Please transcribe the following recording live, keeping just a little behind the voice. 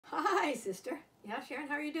Hi, sister. Yeah, Sharon,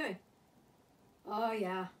 how are you doing? Oh,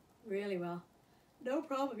 yeah, really well. No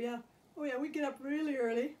problem, yeah. Oh, yeah, we get up really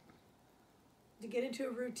early to get into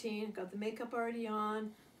a routine. Got the makeup already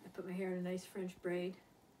on. I put my hair in a nice French braid.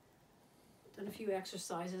 Done a few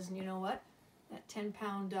exercises, and you know what? That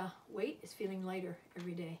 10-pound weight is feeling lighter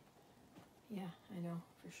every day. Yeah, I know,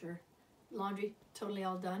 for sure. Laundry, totally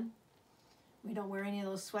all done. We don't wear any of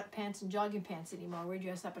those sweatpants and jogging pants anymore. We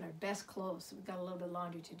dress up in our best clothes, so we've got a little bit of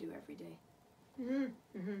laundry to do every day.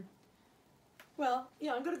 Well,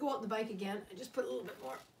 yeah, I'm going to go out on the bike again. I just put a little bit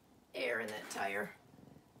more air in that tire.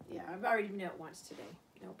 Yeah, I've already been out once today.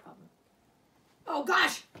 No problem. Oh,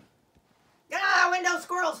 gosh! Ah, window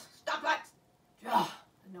squirrels! Stop that! Oh,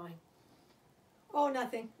 annoying. Oh,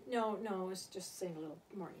 nothing. No, it's just saying a little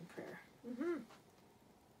morning prayer.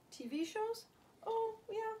 TV shows? Oh,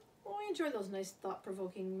 yeah. Oh, I enjoy those nice,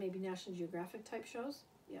 thought-provoking, maybe National Geographic type shows.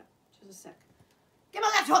 Yeah, just a sec. Get my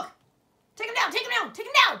left hook! Take him down! Take him down! Take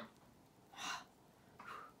him down!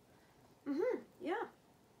 Yeah.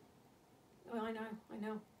 Oh, I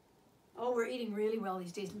know. Oh, we're eating really well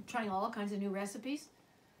these days. I'm trying all kinds of new recipes.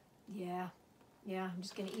 Yeah, I'm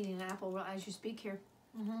just gonna eat an apple as you speak here.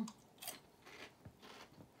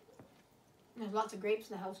 There's lots of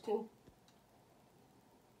grapes in the house too.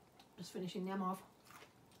 Just finishing them off.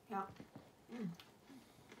 Yeah.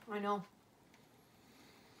 I know.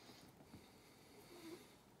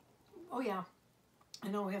 Oh yeah. I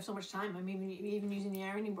know, we have so much time. I'm even using the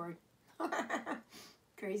ironing board.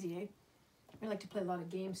 Crazy, eh? We like to play a lot of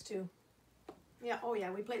games too. Yeah, oh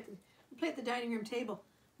yeah, we play at the dining room table.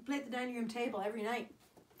 We play at the dining room table every night.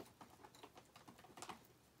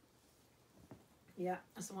 Yeah,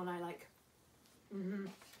 that's the one I like.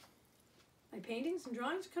 My paintings and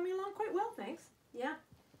drawings are coming along quite well, thanks. Yeah.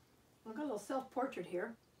 I've got a little self-portrait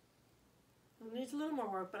here. It needs a little more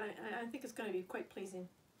work, but I think it's going to be quite pleasing.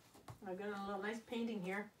 I've got a little nice painting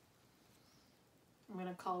here. I'm going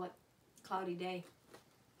to call it Cloudy Day.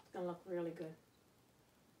 It's going to look really good.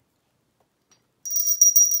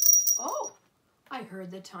 Oh, I heard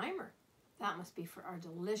the timer. That must be for our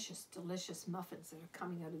delicious, delicious muffins that are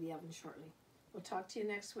coming out of the oven shortly. We'll talk to you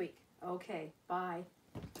next week. Okay, bye.